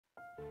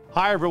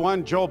Hi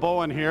everyone, Joe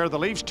Bowen here. The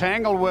Leafs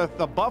tangle with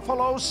the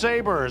Buffalo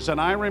Sabres, and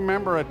I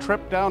remember a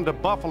trip down to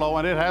Buffalo,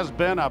 and it has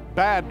been a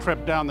bad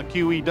trip down the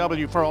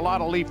QEW for a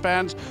lot of Leaf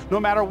fans, no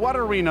matter what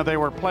arena they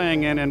were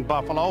playing in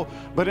Buffalo.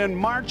 But in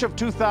March of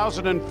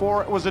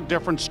 2004, it was a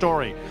different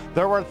story.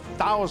 There were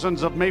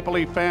thousands of Maple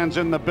Leaf fans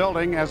in the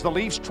building as the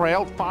Leafs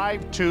trailed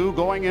 5-2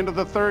 going into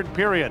the third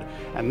period.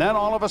 And then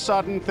all of a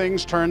sudden,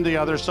 things turned the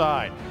other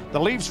side. The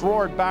Leafs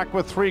roared back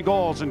with 3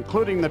 goals,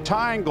 including the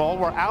tying goal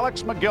where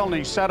Alex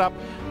Mogilny set up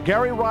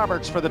Gary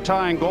Roberts for the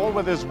tying goal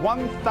with his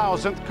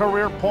 1,000th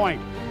career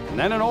point. And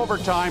then in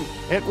overtime,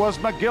 it was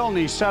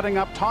Mogilny setting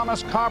up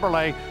Tomas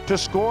Kaberle to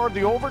score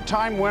the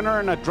overtime winner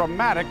in a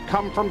dramatic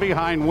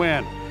come-from-behind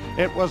win.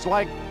 It was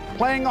like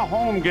playing a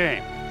home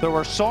game. There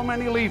were so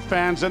many Leaf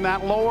fans in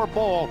that lower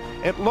bowl,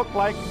 it looked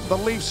like the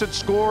Leafs had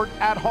scored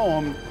at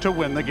home to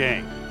win the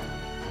game.